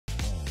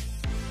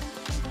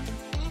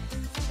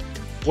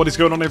What is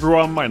going on,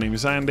 everyone? My name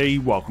is Andy.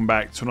 Welcome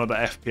back to another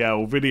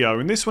FPL video.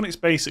 In this one, it's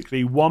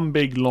basically one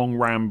big long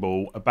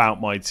ramble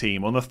about my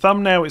team. On the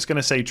thumbnail, it's going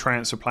to say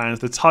transfer plans.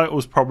 The title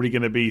is probably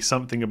going to be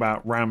something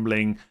about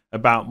rambling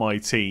about my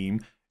team.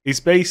 It's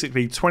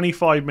basically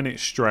 25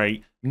 minutes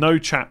straight, no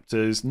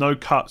chapters, no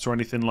cuts or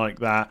anything like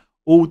that.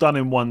 All done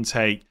in one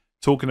take,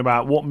 talking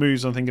about what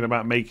moves I'm thinking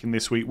about making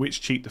this week,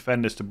 which cheap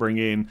defenders to bring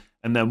in,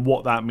 and then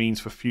what that means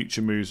for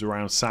future moves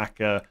around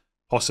Saka,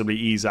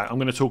 possibly Isak. I'm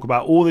going to talk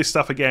about all this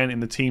stuff again in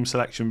the team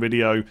selection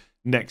video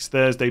next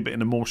Thursday, but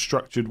in a more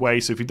structured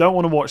way. So if you don't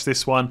want to watch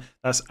this one,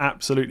 that's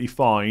absolutely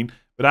fine.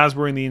 But as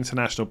we're in the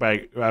international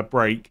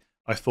break,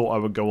 I thought I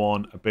would go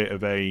on a bit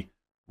of a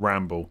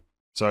ramble.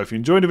 So if you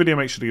enjoyed the video,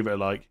 make sure to give it a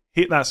like.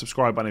 Hit that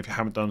subscribe button if you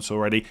haven't done so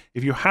already.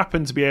 If you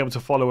happen to be able to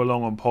follow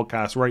along on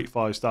podcasts, rate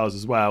 5 stars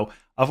as well.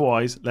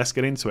 Otherwise, let's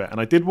get into it. And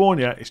I did warn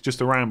you, it's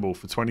just a ramble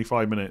for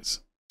 25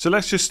 minutes. So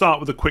let's just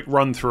start with a quick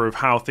run through of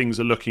how things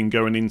are looking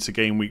going into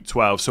game week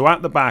 12. So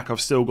at the back,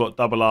 I've still got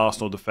double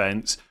Arsenal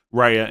defence,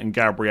 Raya and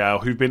Gabriel,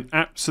 who've been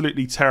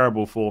absolutely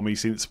terrible for me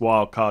since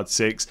wildcard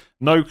 6.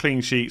 No clean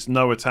sheets,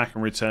 no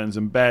attacking returns,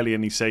 and barely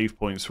any save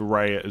points for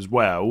Raya as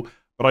well.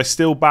 But I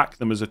still back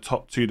them as a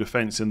top 2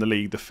 defence in the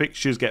league. The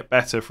fixtures get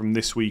better from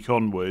this week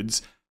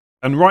onwards.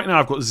 And right now,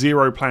 I've got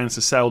zero plans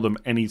to sell them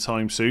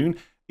anytime soon.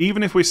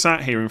 Even if we're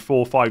sat here in 4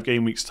 or 5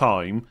 game weeks'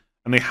 time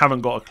and they haven't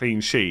got a clean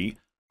sheet,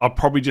 I'll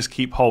probably just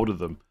keep hold of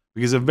them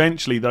because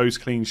eventually those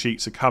clean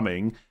sheets are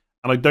coming,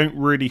 and I don't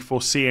really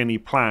foresee any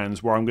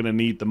plans where I'm going to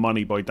need the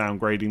money by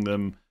downgrading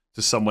them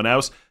to someone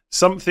else.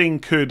 Something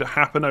could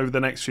happen over the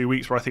next few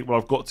weeks where I think, well,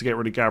 I've got to get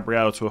rid of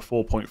Gabriel to a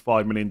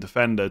 4.5 million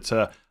defender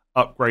to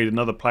upgrade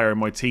another player in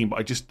my team, but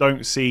I just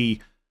don't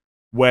see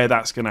where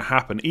that's going to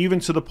happen. Even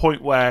to the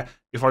point where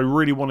if I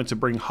really wanted to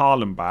bring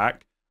Haaland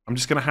back, I'm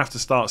just going to have to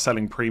start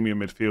selling premium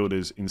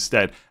midfielders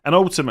instead. And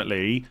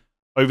ultimately,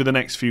 over the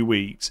next few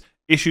weeks,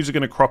 issues are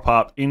going to crop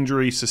up,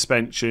 injuries,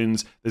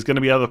 suspensions. There's going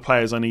to be other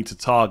players I need to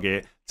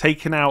target.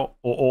 Taking out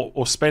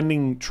or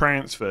spending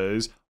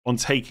transfers on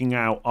taking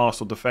out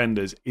Arsenal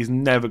defenders is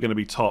never going to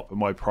be top of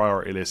my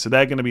priority list. So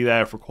they're going to be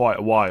there for quite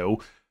a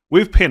while.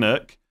 With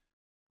Pinnock,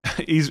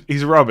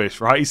 he's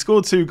rubbish, right? He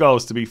scored 2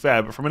 goals, to be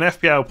fair, but from an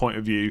FPL point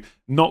of view,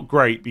 not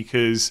great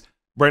because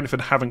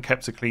Brentford haven't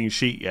kept a clean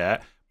sheet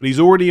yet. But he's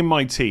already in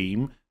my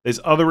team. There's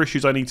other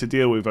issues I need to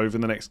deal with over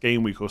the next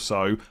game week or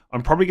so.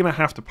 I'm probably going to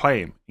have to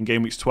play him in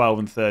game weeks 12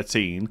 and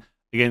 13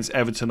 against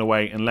Everton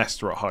away and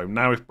Leicester at home.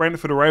 Now, if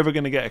Brentford are ever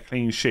going to get a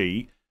clean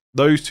sheet,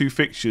 those 2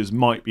 fixtures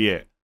might be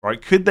it,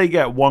 right? Could they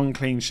get 1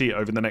 clean sheet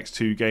over the next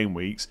 2 game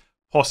weeks?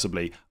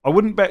 Possibly. I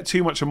wouldn't bet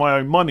too much of my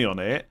own money on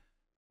it,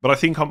 but I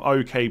think I'm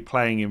okay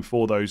playing him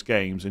for those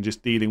games and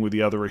just dealing with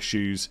the other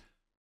issues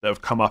that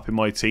have come up in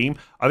my team.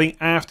 I think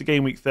after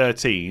game week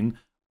 13,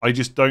 I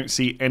just don't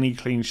see any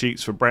clean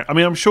sheets for Brent. I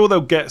mean, I'm sure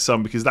they'll get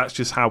some because that's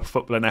just how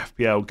football and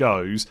FPL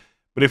goes.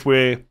 But if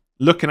we're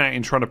looking at it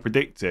and trying to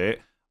predict it,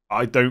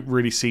 I don't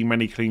really see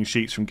many clean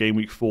sheets from game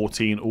week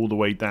 14 all the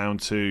way down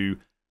to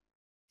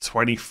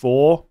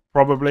 24,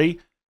 probably.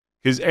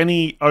 Because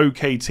any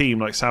okay team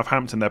like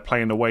Southampton, they're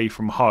playing away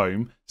from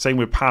home. Same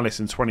with Palace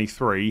in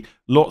 23.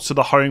 Lots of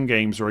the home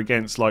games are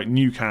against like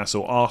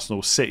Newcastle,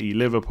 Arsenal, City,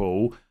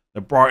 Liverpool.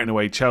 They're Brighton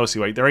away, Chelsea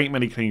away. There ain't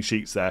many clean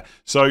sheets there.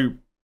 So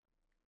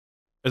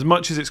as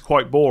much as it's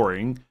quite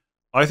boring,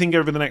 I think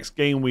over the next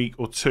game week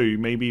or 2,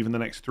 maybe even the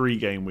next 3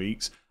 game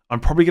weeks, I'm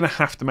probably going to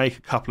have to make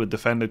a couple of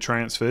defender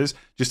transfers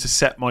just to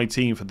set my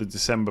team for the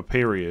December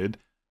period,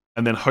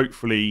 and then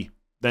hopefully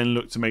then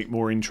look to make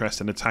more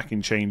interesting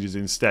attacking changes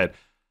instead.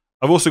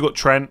 I've also got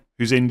Trent,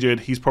 who's injured.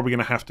 He's probably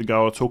going to have to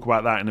go. I'll talk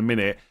about that in a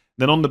minute.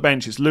 Then on the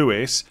bench, it's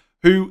Lewis,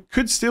 who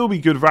could still be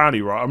good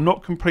value, right? I'm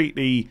not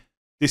completely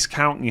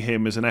discounting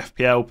him as an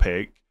FPL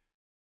pick,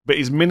 but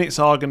his minutes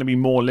are going to be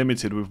more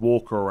limited with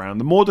Walker around.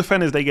 The more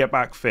defenders they get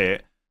back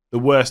fit, the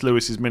worse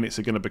Lewis's minutes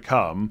are going to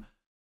become.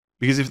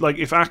 Because if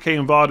Ake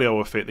and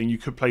Vardio are fit, then you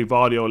could play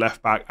Vardio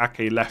left back,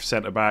 Ake left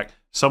centre back,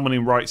 someone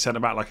in right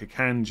centre back like a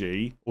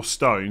Kanji or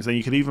Stones. Then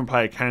you could even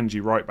play a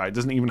Kanji right back. It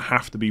doesn't even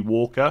have to be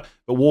Walker,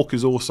 but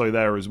Walker's also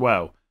there as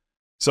well.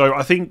 So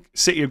I think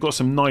City have got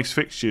some nice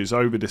fixtures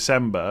over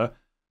December.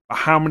 But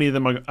how many of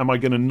them am I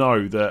going to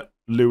know that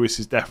Lewis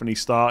is definitely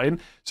starting?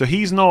 So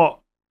he's not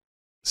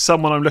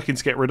someone I'm looking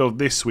to get rid of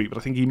this week, but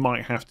I think he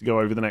might have to go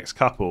over the next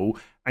couple.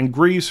 And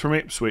Greaves from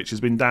Ipswich has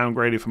been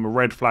downgraded from a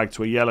red flag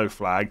to a yellow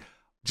flag.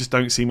 Just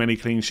don't see many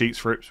clean sheets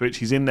for Ipswich.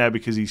 He's in there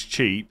because he's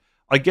cheap.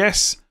 I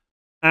guess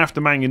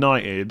after Man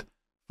United,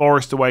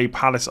 Forest away,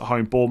 Palace at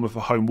home, Bournemouth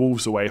at home,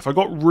 Wolves away, if I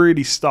got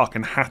really stuck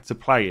and had to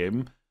play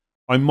him,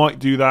 I might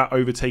do that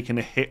over taking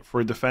a hit for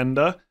a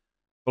defender.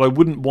 But I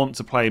wouldn't want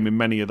to play him in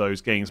many of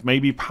those games.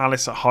 Maybe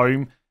Palace at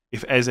home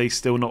if Eze's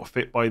still not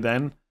fit by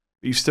then.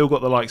 But you've still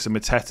got the likes of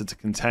Mateta to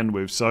contend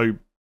with. So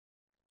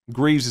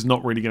Greaves is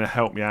not really going to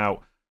help me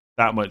out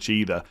that much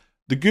either.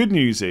 The good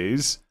news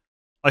is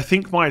I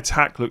think my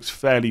attack looks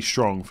fairly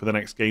strong for the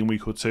next game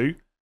week or 2.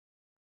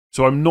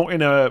 So I'm not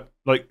in a...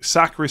 Like,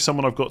 Saka is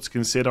someone I've got to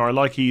consider. I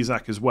like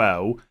Isak as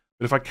well.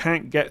 But if I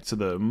can't get to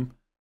them,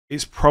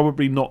 it's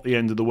probably not the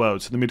end of the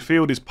world. So the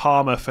midfield is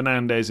Palmer,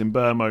 Fernandes,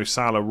 Mbeumo,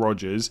 Salah,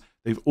 Rodgers.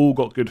 They've all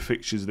got good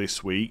fixtures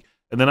this week.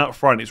 And then up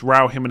front, it's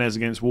Raul Jimenez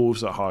against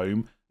Wolves at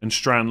home and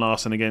Strand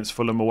Larsen against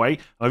Fulham away.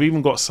 I've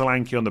even got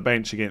Solanke on the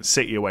bench against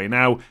City away.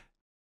 Now,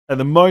 at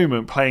the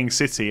moment, playing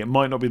City, it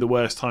might not be the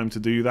worst time to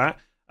do that.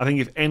 I think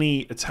if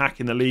any attack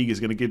in the league is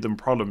going to give them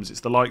problems,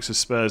 it's the likes of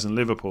Spurs and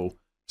Liverpool.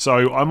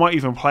 So I might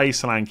even play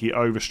Solanke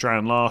over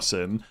Strand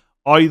Larsen.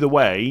 Either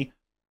way,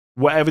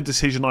 whatever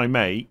decision I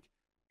make,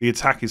 the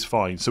attack is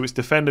fine. So it's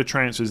defender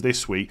transfers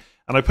this week.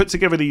 And I put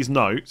together these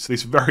notes,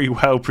 this very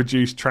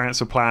well-produced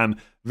transfer plan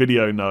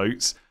video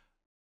notes.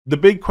 The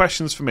big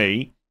questions for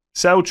me,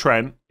 sell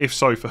Trent, if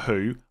so, for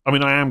who? I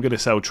mean, I am going to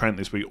sell Trent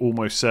this week,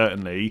 almost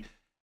certainly.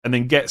 And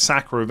then get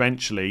Saka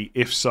eventually,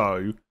 if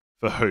so,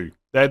 for who?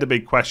 They're the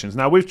big questions.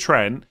 Now, with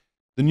Trent,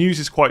 the news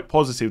is quite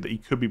positive that he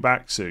could be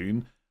back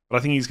soon. But I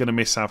think he's going to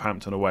miss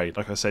Southampton away,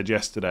 like I said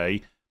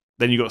yesterday.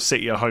 Then you've got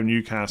City at home,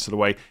 Newcastle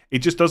away. It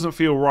just doesn't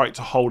feel right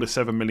to hold a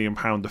 £7 million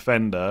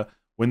defender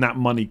when that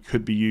money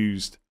could be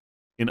used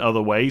in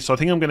other ways. So I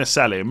think I'm going to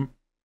sell him.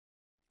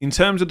 In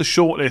terms of the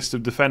shortlist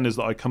of defenders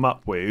that I come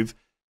up with,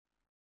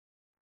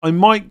 I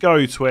might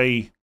go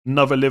to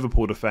another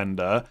Liverpool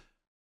defender.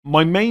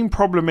 My main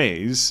problem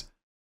is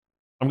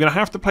I'm going to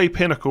have to play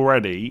Pinnock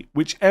already.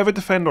 Whichever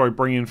defender I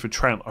bring in for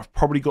Trent, I've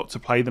probably got to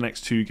play the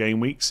next 2 game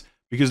weeks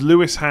because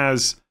Lewis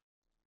has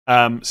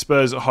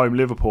Spurs at home,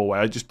 Liverpool away.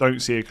 I just don't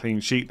see a clean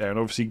sheet there. And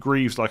obviously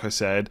Greaves, like I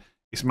said,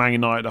 it's Man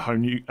United at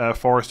home,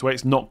 Forest away.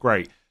 It's not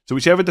great. So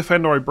whichever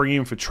defender I bring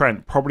in for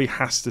Trent probably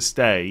has to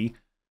stay,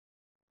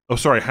 or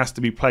sorry, has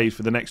to be played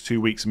for the next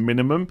 2 weeks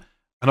minimum.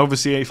 And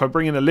obviously if I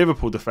bring in a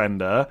Liverpool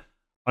defender,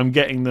 I'm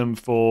getting them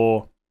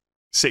for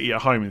City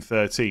at home in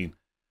 13.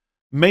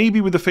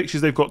 Maybe with the fixtures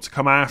they've got to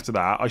come after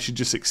that, I should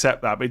just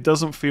accept that. But it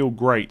doesn't feel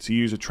great to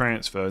use a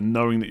transfer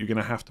knowing that you're going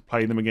to have to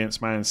play them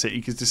against Man City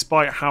because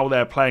despite how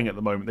they're playing at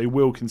the moment, they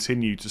will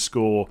continue to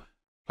score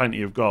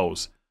plenty of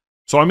goals.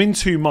 So I'm in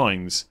 2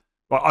 minds.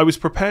 But I was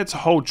prepared to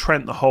hold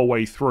Trent the whole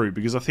way through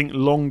because I think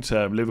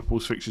long-term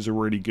Liverpool's fixtures are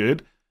really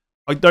good.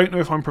 I don't know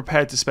if I'm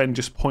prepared to spend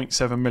just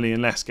 0.7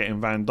 million less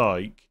getting Van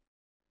Dijk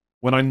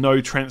when I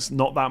know Trent's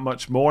not that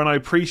much more. And I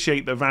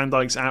appreciate that Van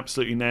Dijk's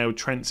absolutely nailed.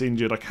 Trent's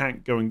injured. I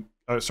can't go and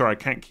I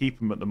can't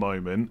keep him at the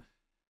moment.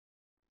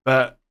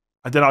 But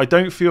I don't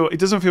know. It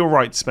doesn't feel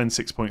right to spend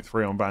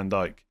 6.3 on Van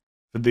Dijk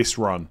for this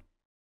run.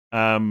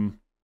 I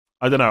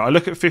don't know. I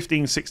look at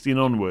 15, 16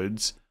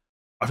 onwards.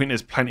 I think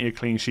there's plenty of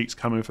clean sheets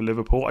coming for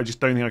Liverpool. I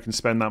just don't think I can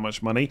spend that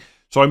much money.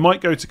 So I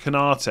might go to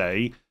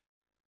Konate.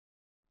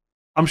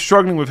 I'm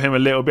struggling with him a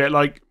little bit.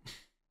 Like,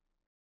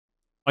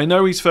 I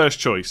know he's first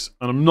choice,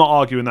 and I'm not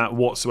arguing that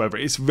whatsoever.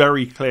 It's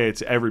very clear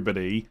to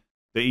everybody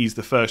that he's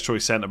the first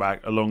choice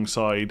centre-back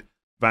alongside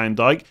Van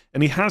Dijk,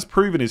 and he has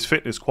proven his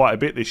fitness quite a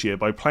bit this year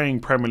by playing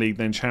Premier League,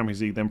 then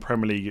Champions League, then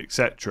Premier League,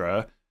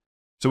 etc.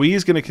 So he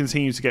is going to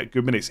continue to get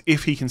good minutes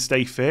if he can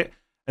stay fit.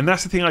 And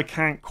that's the thing I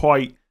can't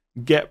quite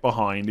get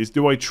behind is,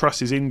 do I trust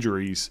his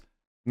injuries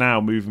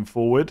now moving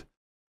forward?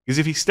 Because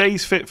if he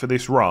stays fit for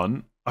this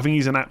run, I think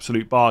he's an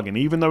absolute bargain.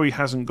 Even though he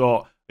hasn't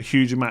got a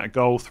huge amount of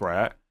goal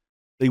threat,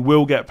 they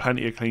will get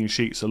plenty of clean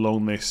sheets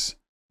along this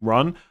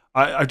run.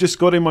 I've just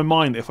got in my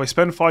mind, if I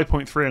spend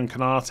 5.3 on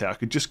Konate, I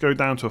could just go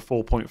down to a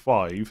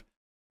 4.5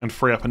 and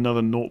free up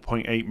another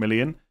 0.8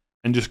 million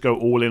and just go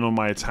all in on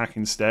my attack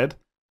instead.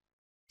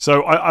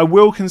 So I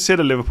will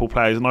consider Liverpool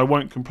players and I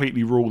won't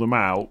completely rule them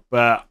out,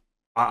 but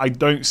I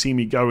don't see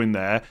me going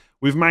there.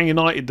 With Man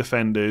United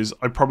defenders,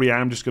 I probably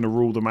am just going to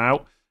rule them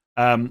out.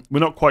 We're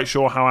not quite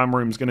sure how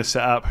Amorim's going to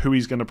set up, who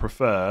he's going to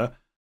prefer.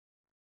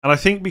 And I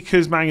think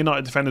because Man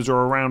United defenders are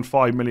around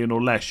 5 million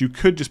or less, you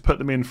could just put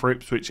them in for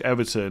Ipswich,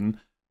 Everton,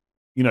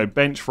 you know,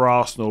 bench for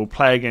Arsenal,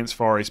 play against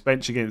Forest,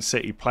 bench against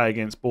City, play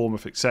against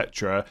Bournemouth,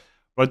 etc.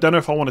 But I don't know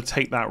if I want to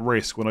take that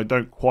risk when I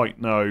don't quite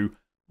know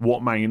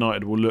what Man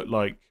United will look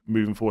like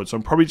moving forward. So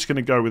I'm probably just going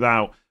to go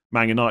without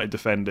Man United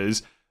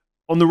defenders.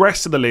 On the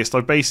rest of the list,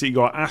 I've basically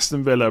got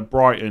Aston Villa,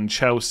 Brighton,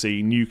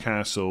 Chelsea,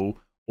 Newcastle,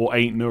 or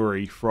Ait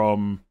Nouri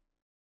from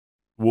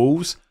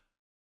Wolves.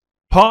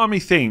 Part of me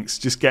thinks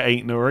just get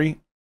Ait Nouri.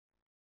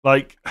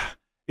 Like,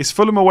 it's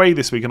Fulham away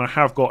this week and I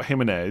have got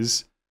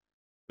Jimenez.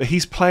 But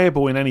he's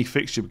playable in any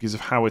fixture because of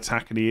how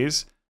attacking he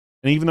is.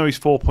 And even though he's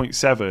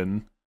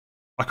 4.7,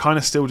 I kind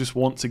of still just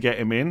want to get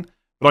him in.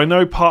 But I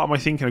know part of my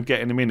thinking of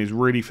getting him in is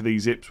really for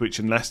these Ipswich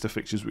and Leicester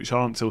fixtures, which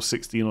aren't until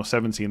 16 or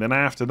 17. Then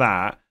after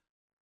that,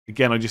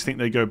 again, I just think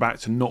they go back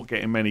to not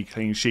getting many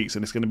clean sheets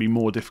and it's going to be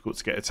more difficult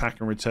to get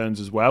attacking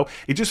returns as well.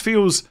 It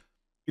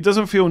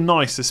doesn't feel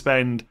nice to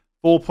spend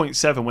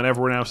 4.7 when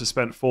everyone else has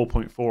spent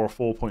 4.4 or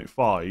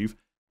 4.5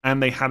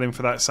 and they had him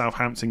for that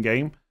Southampton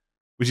game,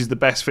 which is the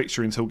best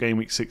fixture until game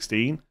week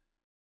 16.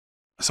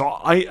 So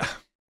I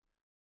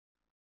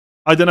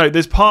don't know.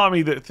 There's part of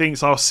me that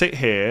thinks I'll sit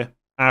here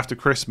after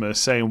Christmas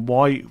saying,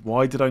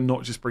 why did I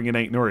not just bring in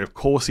Ait Nouri? Of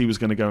course he was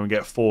going to go and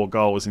get 4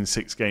 goals in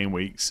 6 game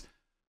weeks.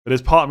 But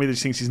there's part of me that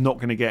just thinks he's not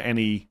going to get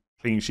any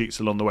clean sheets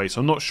along the way. So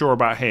I'm not sure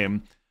about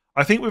him.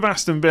 I think with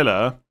Aston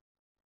Villa,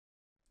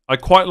 I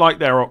quite like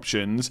their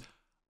options.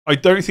 I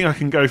don't think I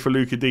can go for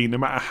Luca Dean no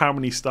matter how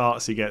many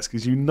starts he gets,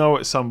 because you know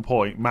at some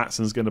point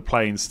Matsson's going to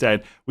play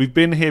instead. We've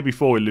been here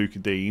before with Luca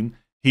Dean.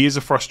 He is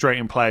a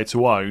frustrating player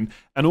to own.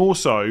 And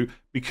also,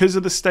 because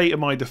of the state of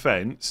my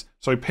defence,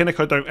 so Pinnock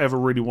I don't ever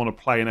really want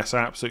to play unless I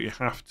absolutely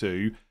have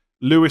to.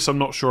 Lewis, I'm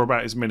not sure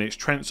about his minutes.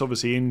 Trent's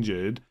obviously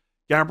injured.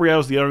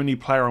 Gabriel's the only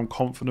player I'm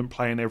confident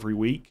playing every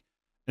week.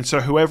 And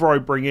so whoever I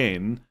bring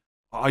in,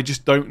 I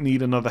just don't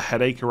need another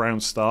headache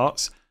around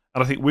starts.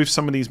 And I think with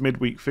some of these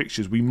midweek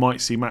fixtures, we might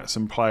see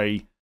Maatsen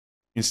play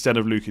instead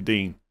of Luca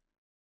Dean.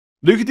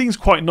 Luca Dean's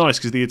quite nice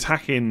because the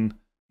attacking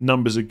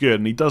numbers are good,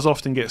 and he does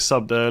often get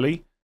subbed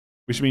early,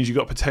 which means you've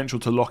got potential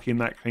to lock in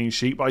that clean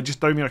sheet. But I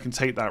just don't think I can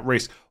take that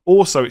risk.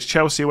 Also, it's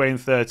Chelsea away in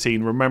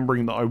 13,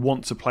 remembering that I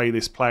want to play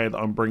this player that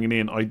I'm bringing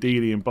in,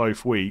 ideally in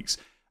both weeks.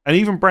 And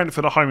even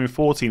Brentford at home in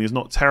 14 is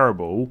not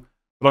terrible,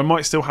 but I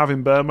might still have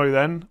Mbeumo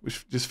then,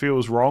 which just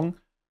feels wrong.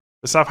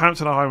 The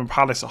Southampton at home and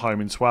Palace at home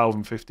in 12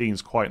 and 15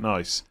 is quite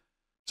nice.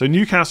 So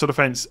Newcastle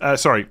defence,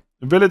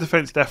 Villa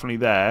defence definitely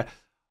there.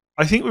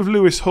 I think with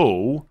Lewis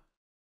Hall,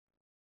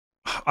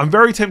 I'm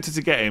very tempted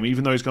to get him,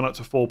 even though he's gone up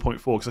to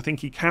 4.4, because I think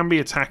he can be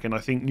attacking. I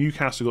think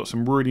Newcastle got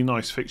some really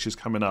nice fixtures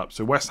coming up.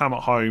 So West Ham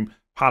at home,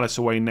 Palace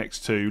away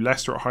next 2,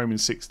 Leicester at home in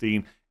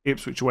 16,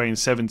 Ipswich away in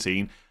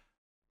 17.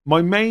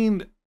 My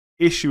main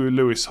issue with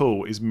Lewis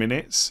Hall is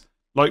minutes.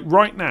 Like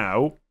right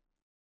now,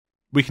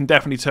 we can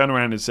definitely turn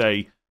around and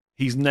say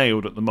he's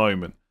nailed at the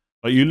moment.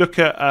 Like you look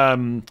at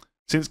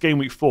since game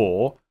week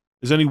 4,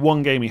 there's only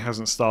one game he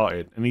hasn't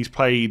started, and he's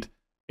played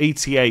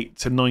 88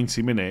 to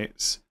 90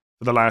 minutes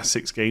for the last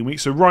 6 game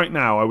weeks. So right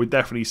now, I would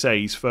definitely say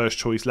he's first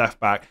choice left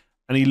back,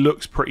 and he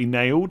looks pretty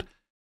nailed,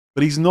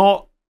 but he's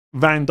not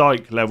Van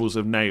Dijk levels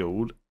of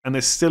nailed, and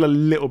there's still a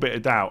little bit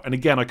of doubt. And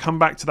again, I come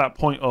back to that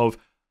point of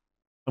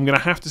I'm going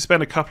to have to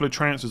spend a couple of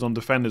transfers on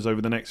defenders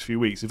over the next few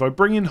weeks. If I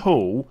bring in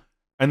Hall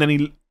and then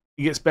he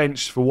gets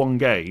benched for one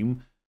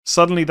game,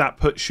 suddenly that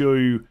puts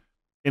you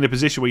in a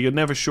position where you're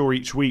never sure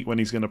each week when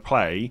he's going to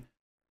play,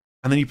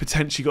 and then you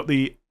potentially got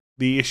the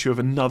issue of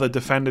another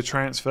defender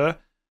transfer.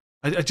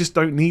 I just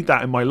don't need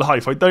that in my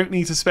life. I don't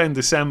need to spend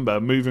December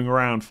moving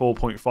around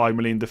 4.5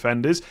 million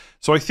defenders.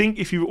 So I think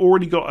if you've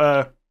already got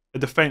a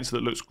defence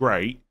that looks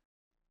great,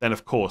 then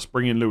of course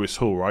bring in Lewis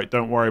Hall, right?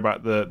 Don't worry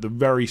about the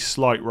very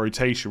slight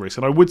rotation risk.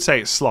 And I would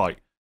say it's slight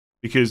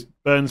because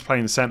Burns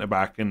playing centre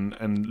back and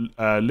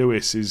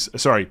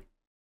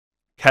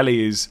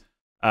Kelly is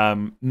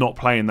not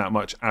playing that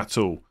much at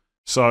all.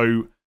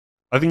 So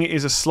I think it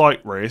is a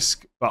slight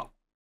risk, but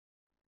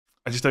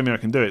I just don't think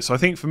I can do it. So I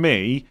think for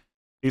me,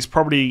 it's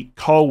probably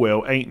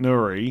Colwill, Ain't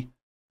Nuri,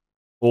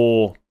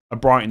 or a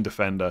Brighton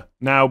defender.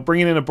 Now,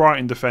 bringing in a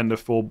Brighton defender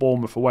for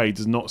Bournemouth away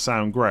does not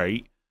sound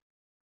great.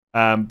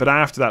 But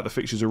after that, the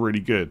fixtures are really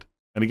good.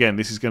 And again,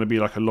 this is going to be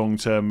like a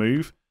long-term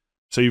move.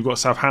 So you've got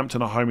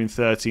Southampton at home in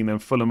 13, then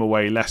Fulham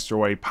away, Leicester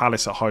away,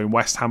 Palace at home,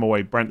 West Ham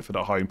away, Brentford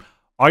at home.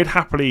 I'd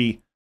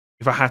happily,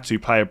 if I had to,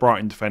 play a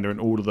Brighton defender in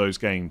all of those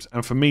games.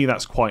 And for me,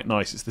 that's quite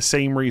nice. It's the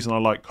same reason I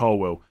like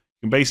Colwill.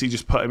 You can basically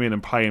just put him in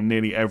and play him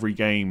nearly every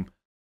game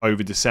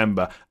over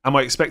December. Am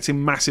I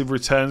expecting massive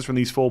returns from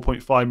these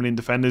 4.5 million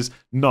defenders?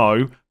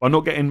 No. I'm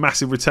not getting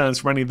massive returns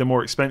from any of the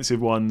more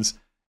expensive ones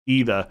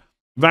either.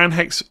 Van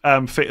Heck's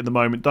fit at the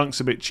moment.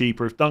 Dunk's a bit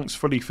cheaper. If Dunk's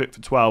fully fit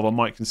for 12, I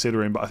might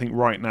consider him. But I think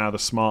right now the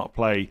smart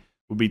play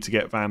would be to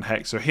get Van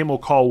Heck. So him or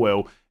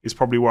Colwill is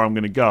probably where I'm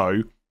going to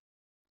go.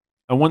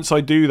 And once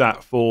I do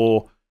that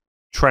for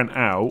Trent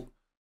out,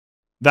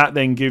 that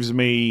then gives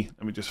me...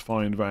 Let me just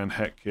find Van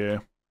Heck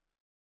here.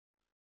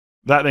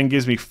 That then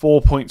gives me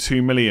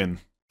 4.2 million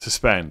to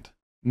spend.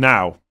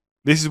 Now,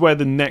 this is where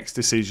the next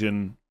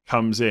decision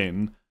comes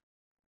in.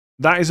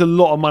 That is a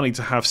lot of money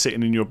to have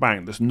sitting in your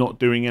bank that's not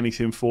doing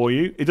anything for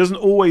you. It doesn't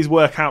always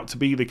work out to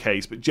be the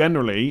case, but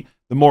generally,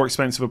 the more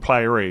expensive a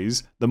player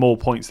is, the more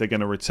points they're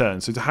going to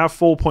return. So to have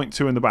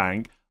 4.2 in the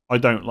bank, I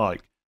don't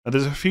like. Now,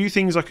 there's a few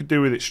things I could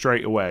do with it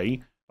straight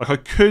away. Like I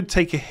could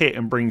take a hit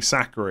and bring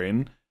Saka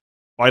in.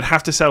 I'd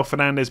have to sell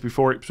Fernandes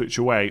before Ipswich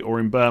away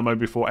or Mbeumo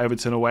before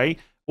Everton away.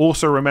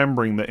 Also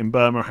remembering that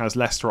Mbeumo has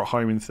Leicester at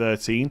home in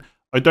 13.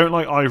 I don't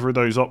like either of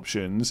those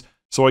options.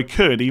 So I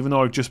could, even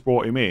though I've just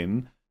brought him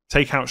in,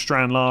 take out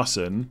Strand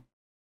Larsen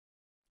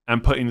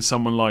and put in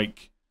someone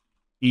like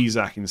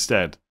Isak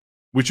instead,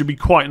 which would be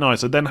quite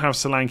nice. I'd then have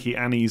Solanke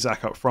and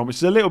Isak up front, which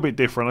is a little bit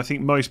different. I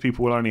think most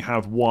people will only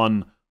have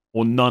one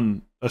or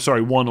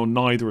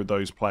neither of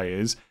those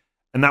players.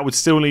 And that would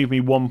still leave me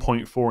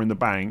 1.4 in the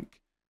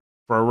bank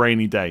for a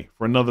rainy day,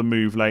 for another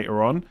move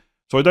later on.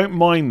 So I don't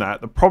mind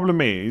that. The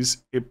problem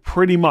is, it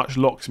pretty much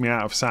locks me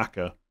out of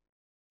Saka.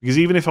 Because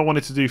even if I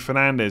wanted to do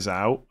Fernandes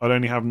out, I'd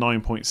only have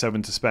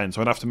 9.7 to spend.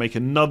 So I'd have to make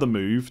another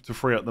move to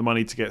free up the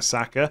money to get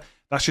Saka.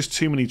 That's just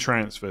too many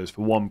transfers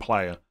for one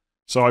player.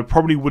 So I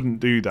probably wouldn't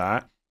do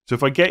that. So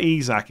if I get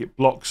Isak, it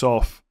blocks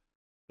off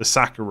the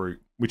Saka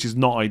route, which is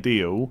not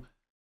ideal.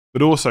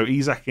 But also,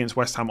 Isak against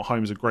West Ham at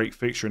home is a great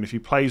fixture. And if he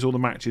plays all the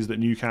matches that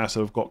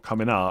Newcastle have got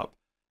coming up,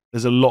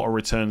 there's a lot of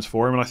returns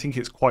for him. And I think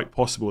it's quite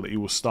possible that he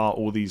will start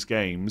all these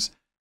games,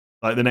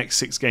 like the next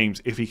 6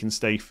 games, if he can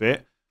stay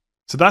fit.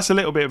 So that's a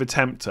little bit of a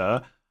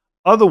tempter.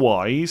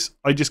 Otherwise,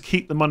 I just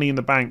keep the money in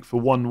the bank for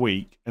 1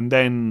 week and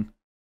then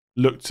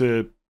look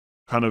to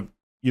kind of,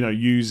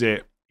 use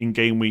it in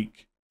game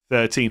week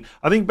 13.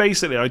 I think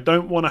basically I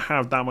don't want to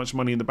have that much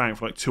money in the bank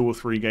for like 2 or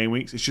 3 game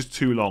weeks. It's just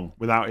too long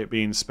without it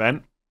being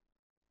spent.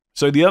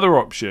 So the other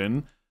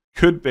option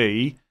could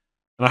be,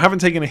 and I haven't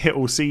taken a hit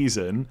all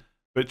season,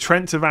 but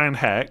Trent to Van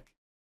Heck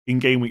in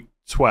game week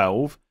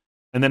 12,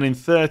 and then in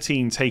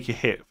 13 take a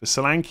hit for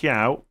Solanke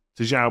out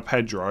to João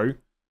Pedro.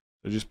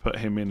 So just put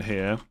him in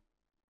here.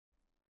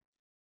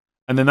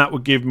 And then that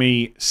would give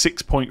me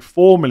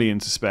 6.4 million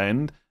to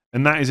spend,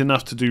 and that is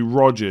enough to do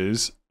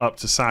Rodgers up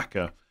to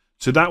Saka.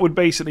 So that would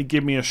basically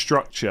give me a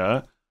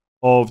structure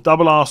of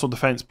double Arsenal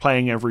defence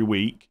playing every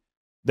week,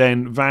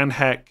 then Van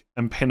Heck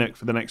and Pinnock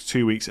for the next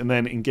 2 weeks, and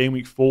then in game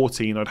week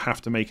 14 I'd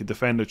have to make a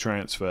defender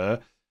transfer,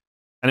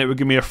 and it would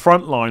give me a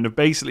front line of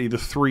basically the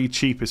 3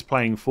 cheapest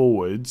playing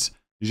forwards,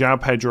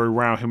 João Pedro,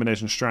 Raul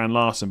Jimenez and Strand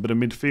Larsen, but a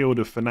midfield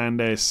of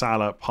Fernandes,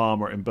 Salah,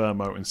 Palmer,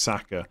 Mbeumo and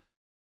Saka.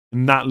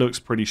 And that looks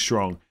pretty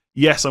strong.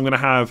 Yes, I'm going to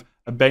have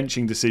a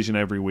benching decision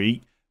every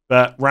week,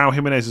 but Raul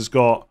Jimenez has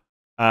got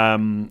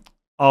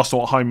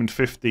Arsenal at home in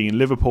 15,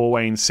 Liverpool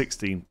away in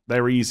 16.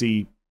 They're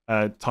easy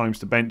times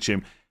to bench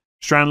him.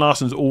 Strand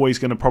Larsen's always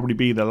going to probably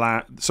be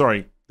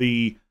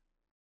the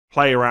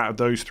player out of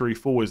those 3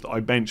 forwards that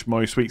I bench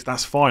most weeks.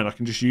 That's fine. I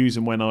can just use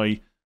him when I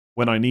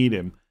need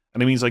him.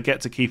 And it means I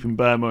get to keep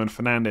Mbeumo and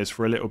Fernandes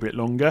for a little bit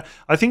longer.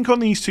 I think on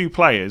these 2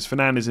 players,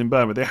 Fernandes and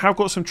Mbeumo, they have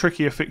got some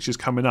trickier fixtures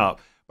coming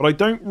up, but I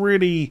don't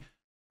really...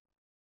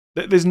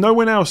 There's no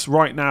one else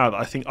right now that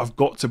I think I've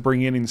got to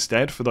bring in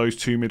instead for those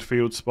 2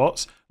 midfield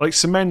spots. Like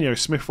Semenyo,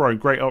 Smith Rowe,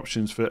 great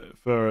options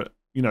for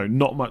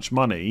not much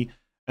money,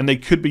 and they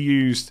could be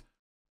used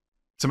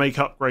to make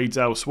upgrades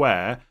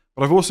elsewhere.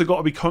 But I've also got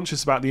to be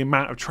conscious about the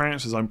amount of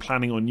transfers I'm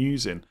planning on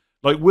using.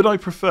 Like, would I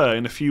prefer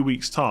in a few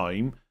weeks'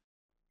 time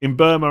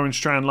Mbeumo and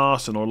Strand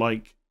Larsen, or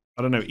like,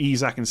 I don't know,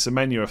 Isak and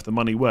Semenyo if the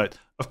money worked?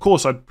 Of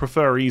course, I'd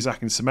prefer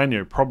Isak and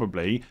Semenyo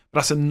probably,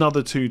 but that's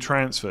another 2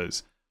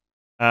 transfers.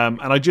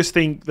 And I just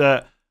think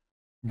that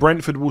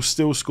Brentford will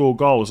still score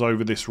goals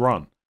over this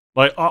run.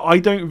 Like, I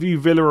don't view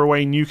Villa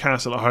away,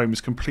 Newcastle at home as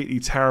completely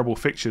terrible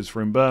fixtures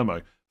for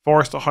Mbeumo.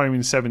 Forest at home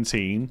in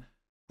 17.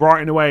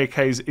 Brighton away,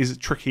 okay, is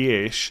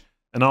tricky-ish.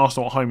 And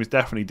Arsenal at home is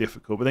definitely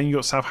difficult. But then you've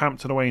got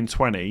Southampton away in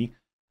 20.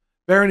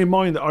 Bearing in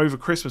mind that over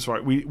Christmas,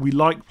 right, we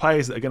like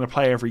players that are going to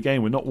play every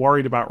game. We're not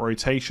worried about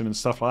rotation and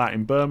stuff like that.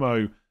 And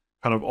Mbeumo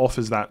kind of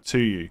offers that to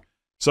you.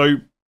 So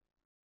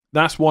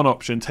that's one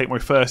option. Take my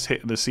first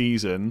hit of the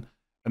season.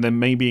 And then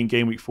maybe in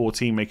game week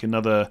 14 make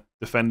another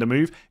defender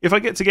move. If I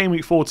get to game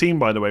week 14,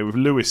 by the way, with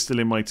Lewis still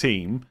in my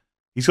team,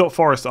 he's got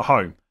Forest at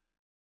home.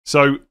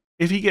 So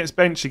if he gets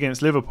benched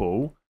against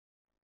Liverpool,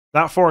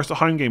 that Forest at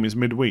home game is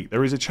midweek.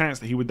 There is a chance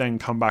that he would then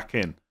come back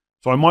in.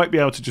 So I might be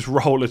able to just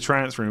roll a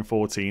transfer in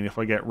 14 if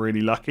I get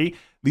really lucky.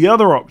 The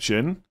other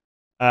option,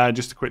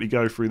 just to quickly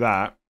go through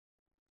that,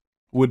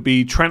 would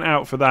be Trent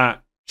out for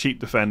that cheap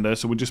defender.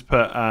 So we'll just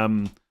put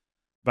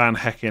Van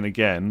Heck in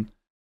again.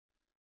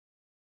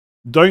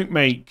 Don't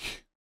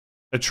make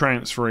a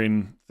transfer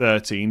in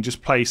 13.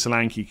 Just play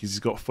Solanke because he's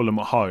got Fulham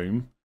at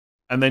home.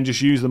 And then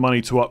just use the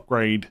money to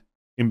upgrade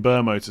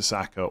Mbeumo to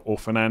Saka or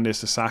Fernandes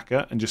to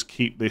Saka and just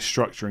keep this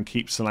structure and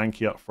keep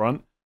Solanke up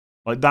front.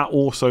 Like, that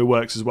also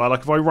works as well.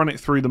 Like, if I run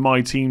it through the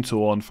My Team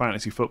tool on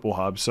Fantasy Football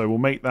Hub, so we'll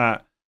make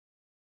that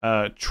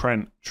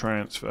Trent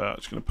transfer. I'm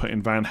just going to put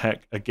in Van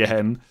Heck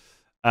again.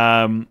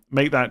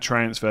 Make that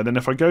transfer. Then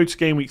if I go to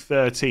game week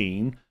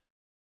 13...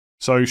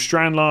 So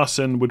Strand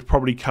Larsen would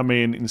probably come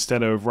in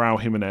instead of Raul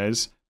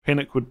Jimenez.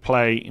 Pinnock would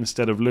play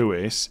instead of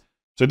Lewis.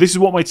 So this is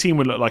what my team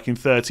would look like in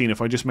 13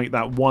 if I just make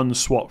that one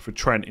swap for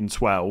Trent in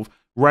 12.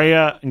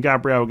 Raya and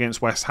Gabriel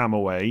against West Ham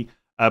away.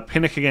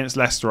 Pinnock against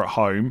Leicester at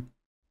home.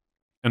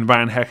 And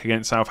Van Heck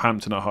against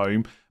Southampton at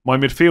home. My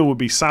midfield would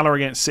be Salah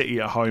against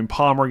City at home.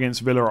 Palmer against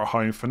Villa at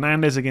home.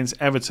 Fernandes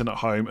against Everton at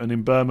home. And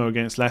Mbeumo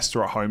against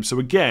Leicester at home. So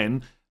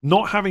again,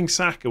 not having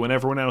Saka when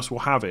everyone else will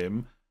have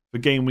him for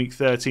game week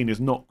 13 is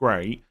not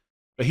great.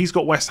 But he's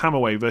got West Ham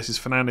away versus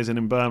Fernandes and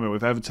Mbeumo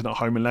with Everton at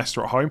home and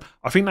Leicester at home.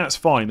 I think that's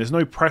fine. There's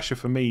no pressure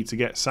for me to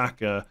get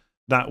Saka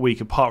that week,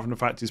 apart from the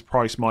fact his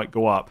price might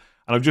go up.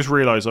 And I've just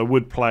realised I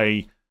would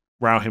play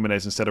Raul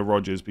Jimenez instead of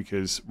Rodgers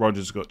because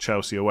Rodgers has got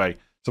Chelsea away.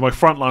 So my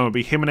front line would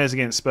be Jimenez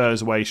against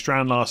Spurs away,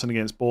 Strand Larsen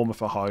against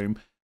Bournemouth at home,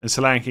 and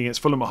Solanke against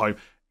Fulham at home.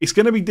 It's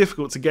going to be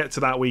difficult to get to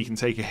that week and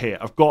take a hit.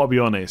 I've got to be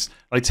honest.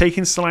 Like,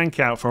 taking Solanke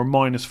out for a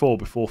 -4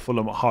 before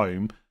Fulham at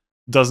home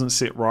doesn't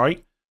sit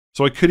right.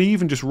 So I could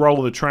even just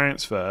roll the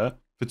transfer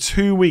for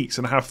 2 weeks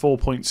and have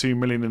 4.2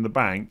 million in the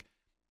bank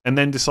and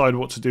then decide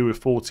what to do with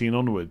 14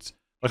 onwards.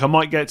 Like, I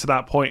might get to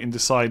that point and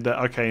decide that,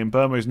 okay,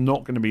 Mbeumo's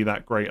not going to be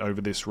that great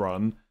over this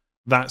run.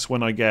 That's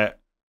when I get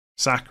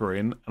Saka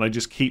in and I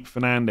just keep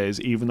Fernandes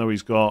even though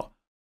he's got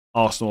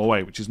Arsenal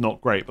away, which is not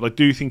great. But I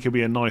do think it'll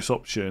be a nice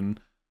option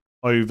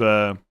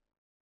over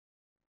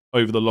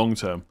the long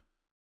term.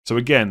 So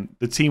again,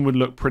 the team would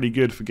look pretty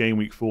good for game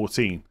week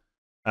 14.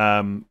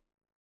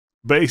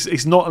 But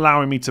it's not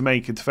allowing me to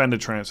make a defender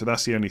transfer.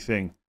 That's the only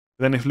thing.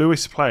 But then if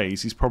Lewis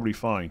plays, he's probably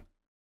fine.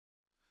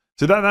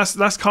 So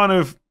that's kind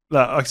of,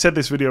 I said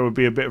this video would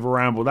be a bit of a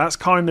ramble. That's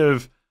kind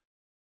of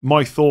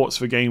my thoughts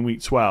for game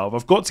week 12.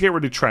 I've got to get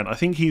rid of Trent. I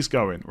think he's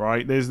going,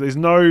 right? There's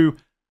no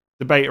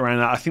debate around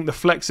that. I think the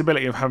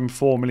flexibility of having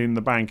 4 million in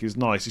the bank is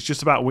nice. It's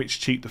just about which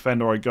cheap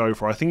defender I go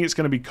for. I think it's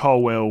going to be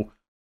Colwill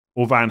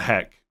or Van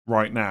Heck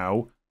right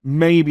now.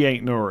 Maybe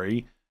Ain't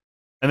Nuri.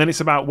 And then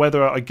it's about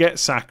whether I get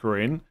Saka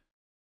in,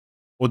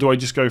 or do I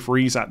just go for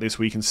Isak this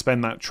week and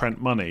spend that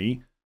Trent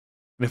money?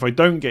 And if I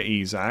don't get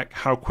Isak,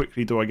 how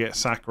quickly do I get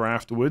Saka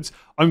afterwards?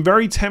 I'm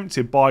very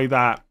tempted by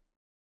that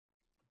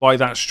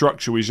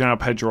structure with João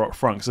Pedro up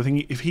front, because I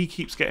think if he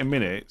keeps getting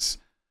minutes,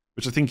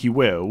 which I think he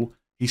will,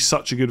 he's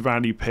such a good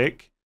value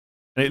pick,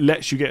 and it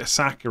lets you get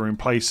Saka in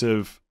place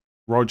of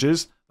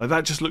Rodgers. Like,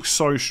 that just looks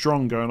so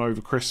strong going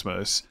over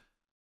Christmas,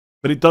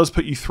 but it does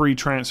put you 3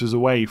 transfers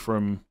away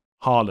from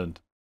Haaland.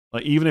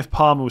 Like, even if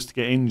Palmer was to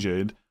get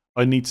injured,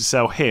 I need to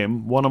sell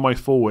him, one of my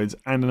forwards,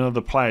 and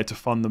another player to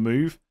fund the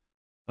move.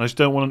 And I just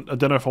don't want. I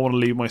don't know if I want to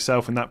leave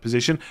myself in that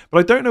position, but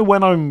I don't know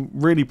when I'm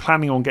really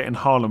planning on getting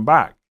Haaland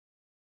back.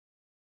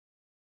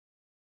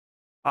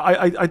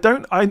 I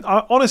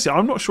honestly,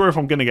 I'm not sure if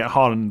I'm going to get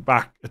Haaland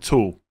back at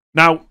all.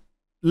 Now,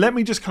 let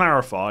me just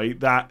clarify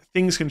that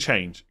things can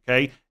change,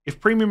 okay?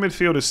 If premium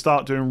midfielders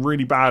start doing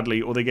really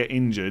badly or they get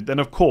injured, then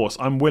of course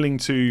I'm willing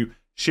to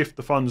shift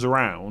the funds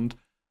around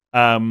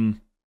and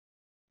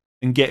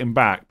get him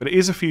back. But it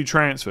is a few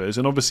transfers,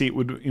 and obviously it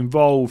would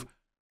involve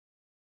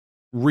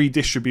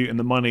redistributing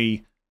the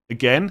money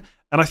again.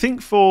 And I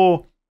think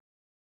for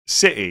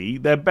City,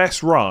 their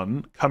best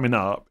run coming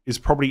up is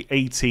probably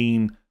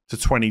 18 to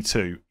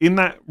 22. In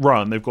that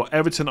run, they've got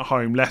Everton at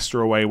home,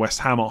 Leicester away, West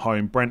Ham at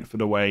home, Brentford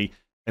away,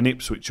 and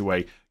Ipswich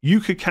away. You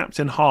could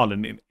captain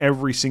Haaland in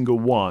every single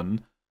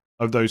one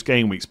of those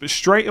game weeks. But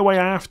straight away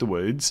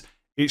afterwards,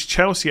 it's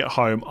Chelsea at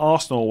home,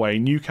 Arsenal away,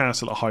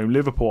 Newcastle at home,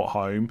 Liverpool at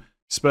home,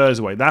 Spurs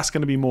away. That's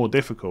going to be more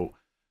difficult.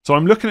 So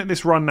I'm looking at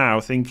this run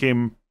now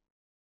thinking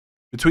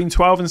between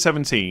 12 and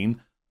 17,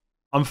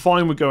 I'm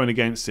fine with going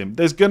against him.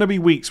 There's going to be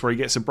weeks where he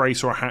gets a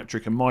brace or a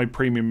hat-trick and my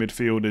premium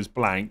midfielder's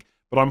blank.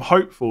 But I'm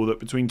hopeful that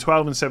between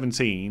 12 and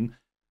 17,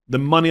 the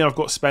money I've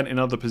got spent in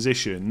other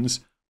positions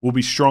will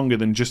be stronger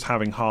than just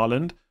having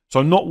Haaland. So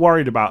I'm not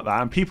worried about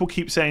that. And people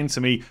keep saying to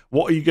me,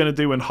 what are you going to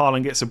do when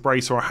Haaland gets a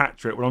brace or a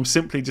hat-trick? Well, I'm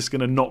simply just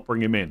going to not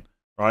bring him in.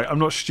 Right? I'm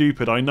not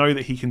stupid. I know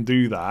that he can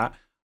do that.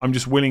 I'm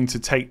just willing to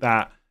take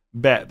that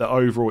bet that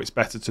overall it's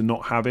better to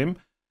not have him.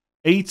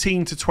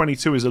 18 to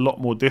 22 is a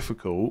lot more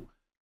difficult.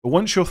 But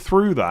once you're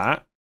through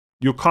that,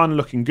 you're kind of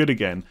looking good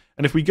again.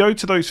 And if we go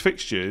to those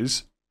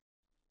fixtures,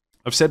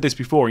 I've said this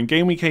before, in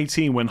game week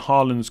 18 when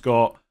Haaland's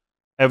got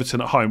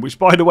Everton at home, which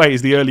by the way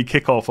is the early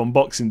kickoff on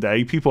Boxing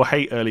Day. People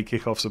hate early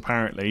kickoffs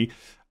apparently.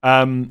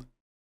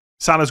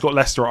 Salah's got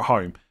Leicester at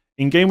home.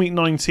 In game week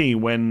 19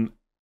 when,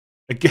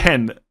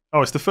 again,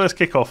 it's the first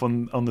kickoff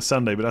on the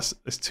Sunday, but that's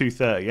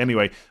 2:30.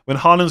 Anyway, when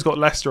Haaland's got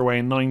Leicester away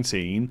in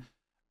 19,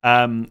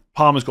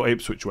 Palmer's got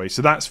Ipswich away,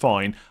 so that's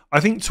fine. I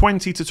think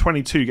 20 to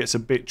 22 gets a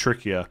bit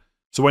trickier.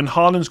 So when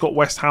Haaland's got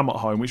West Ham at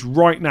home, which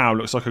right now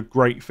looks like a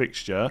great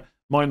fixture,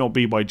 might not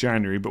be by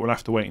January, but we'll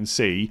have to wait and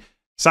see.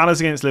 Salah's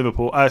against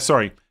Liverpool.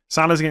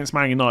 Salah's against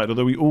Man United,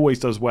 although he always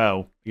does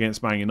well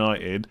against Man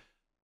United.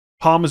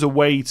 Palmer's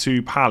away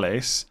to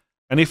Palace,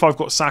 and if I've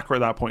got Saka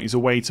at that point, he's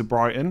away to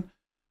Brighton.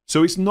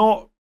 So it's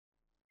not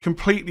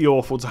completely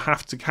awful to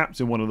have to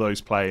captain one of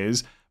those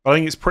players, but I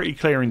think it's pretty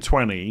clear in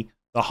 20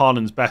 that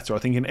Haaland's better. I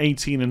think in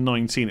 18 and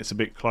 19 it's a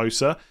bit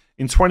closer.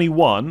 In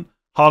 21,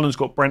 Haaland's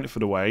got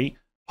Brentford away.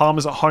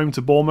 Palmer's at home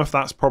to Bournemouth,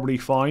 that's probably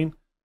fine.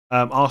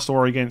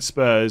 Arsenal are against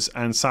Spurs,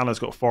 and Salah's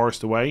got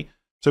Forest away.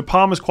 So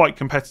Palmer's quite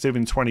competitive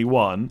in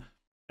 21.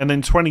 And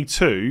then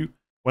 22,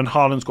 when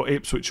Haaland's got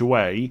Ipswich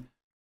away,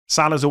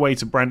 Salah's away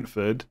to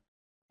Brentford.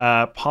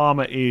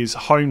 Palmer is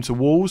home to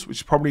Wolves,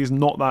 which probably is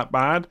not that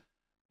bad.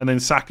 And then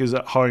Saka's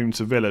at home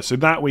to Villa. So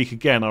that week,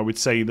 again, I would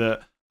say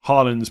that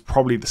Haaland's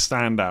probably the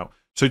standout.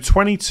 So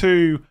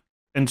 22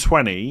 and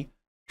 20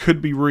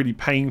 could be really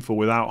painful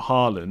without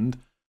Haaland.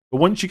 But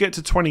once you get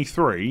to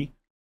 23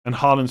 and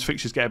Haaland's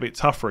fixtures get a bit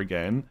tougher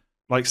again,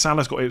 like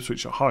Salah's got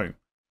Ipswich at home.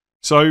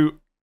 So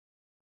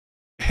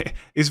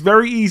it's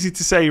very easy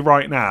to say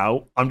right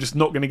now, I'm just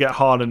not going to get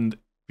Haaland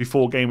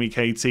before game week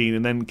 18.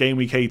 And then game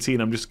week 18,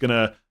 I'm just going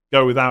to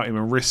go without him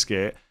and risk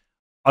it.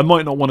 I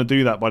might not want to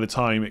do that by the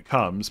time it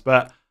comes.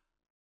 But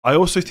I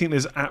also think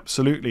there's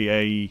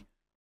absolutely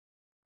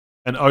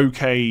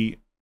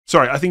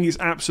I think it's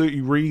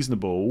absolutely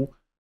reasonable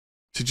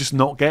to just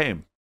not get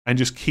him and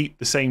just keep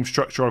the same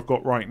structure I've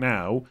got right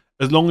now,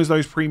 as long as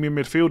those premium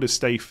midfielders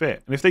stay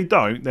fit. And if they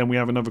don't, then we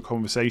have another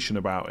conversation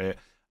about it.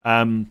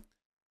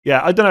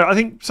 Yeah, I don't know. I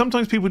think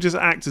sometimes people just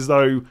act as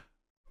though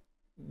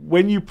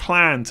when you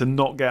plan to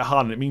not get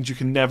Haaland, it means you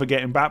can never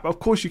get him back. But of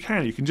course you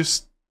can. You can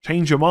just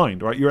change your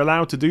mind, right? You're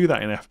allowed to do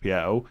that in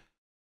FPL.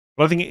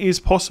 But I think it is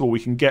possible we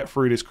can get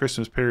through this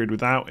Christmas period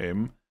without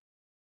him.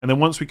 And then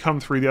once we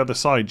come through the other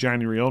side,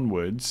 January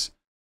onwards,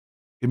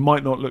 it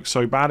might not look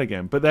so bad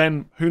again. But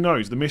then, who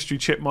knows? The mystery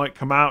chip might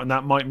come out, and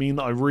that might mean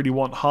that I really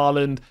want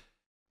Haaland.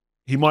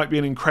 he might be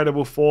in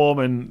incredible form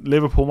and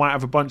Liverpool might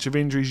have a bunch of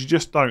injuries. You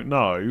just don't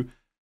know.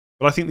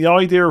 But I think the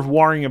idea of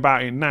worrying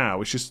about it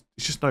now, it's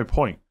just no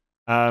point.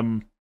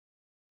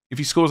 If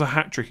he scores a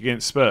hat-trick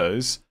against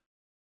Spurs,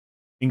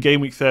 in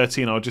game week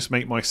 13, I'll just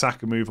make my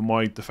Saka move and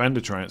my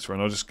defender transfer,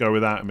 and I'll just go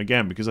without him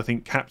again, because I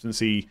think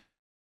captaincy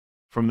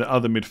from the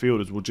other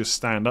midfielders will just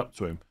stand up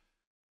to him.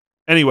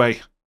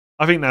 Anyway,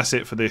 I think that's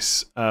it for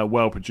this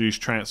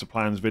well-produced transfer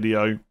plans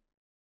video.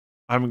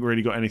 I haven't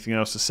really got anything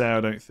else to say,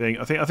 I don't think.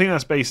 I think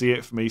that's basically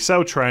it for me.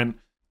 Sell Trent.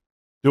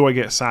 Do I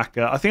get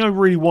Saka? I think I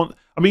really want...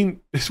 I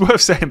mean, it's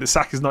worth saying that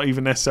Saka's not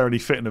even necessarily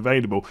fit and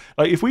available.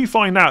 Like, if we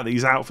find out that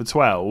he's out for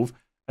 12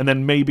 and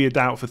then maybe a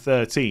doubt for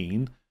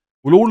 13,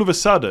 well, all of a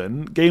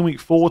sudden, game week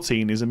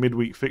 14 is a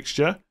midweek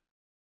fixture.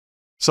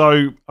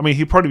 So, I mean,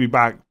 he'd probably be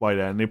back by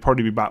then. He'd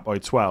probably be back by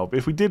 12.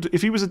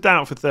 If he was a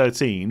doubt for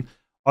 13,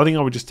 I think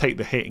I would just take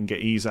the hit and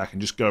get Isak and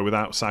just go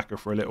without Saka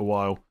for a little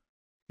while.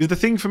 Because the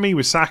thing for me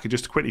with Saka,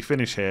 just to quickly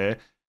finish here,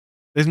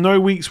 there's no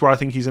weeks where I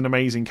think he's an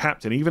amazing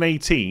captain. Even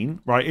 18,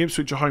 right?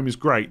 Ipswich at home is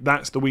great.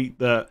 That's the week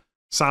that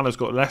Salah's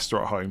got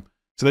Leicester at home.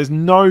 So there's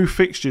no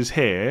fixtures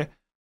here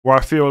where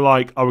I feel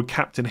like I would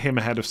captain him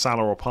ahead of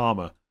Salah or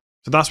Palmer.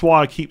 So that's why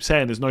I keep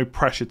saying there's no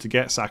pressure to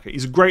get Saka.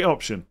 He's a great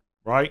option,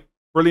 right?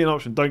 Brilliant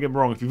option. Don't get me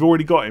wrong. If you've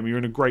already got him, you're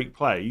in a great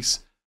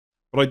place.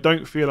 But I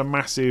don't feel a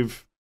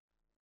massive,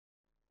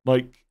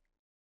 like,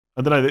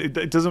 I don't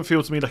know. It doesn't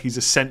feel to me like he's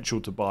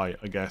essential to buy,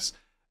 I guess.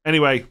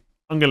 Anyway,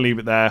 I'm going to leave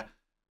it there.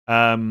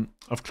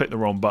 I've clicked the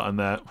wrong button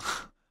there.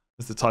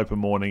 That's the type of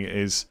morning it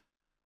is.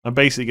 I'm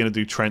basically going to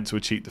do Trent to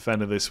a cheap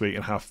defender this week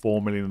and have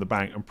 4 million in the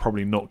bank and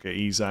probably not get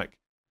Isak.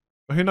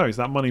 But who knows?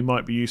 That money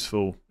might be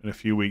useful in a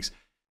few weeks.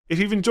 If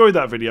you've enjoyed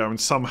that video and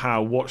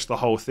somehow watched the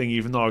whole thing,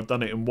 even though I've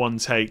done it in one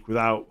take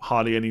without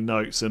hardly any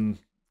notes and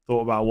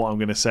thought about what I'm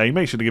going to say,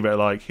 make sure to give it a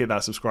like, hit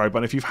that subscribe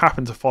button. If you've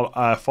happened to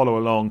follow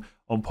along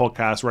on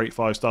podcasts, rate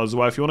 5 stars as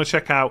well. If you want to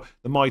check out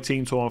the My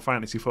Team tool on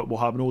Fantasy Football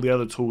Hub and all the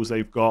other tools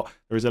they've got,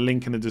 there is a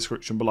link in the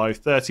description below.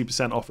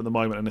 30% off at the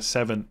moment and a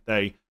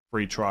 7-day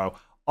free trial.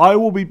 I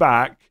will be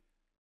back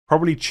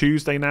probably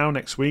Tuesday now,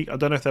 next week. I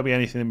don't know if there'll be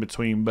anything in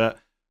between, but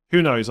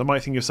who knows? I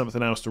might think of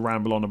something else to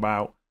ramble on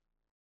about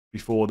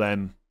before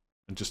then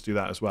and just do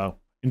that as well.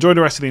 Enjoy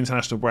the rest of the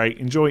international break.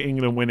 Enjoy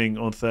England winning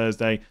on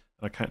Thursday, and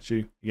I'll catch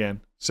you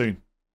again soon.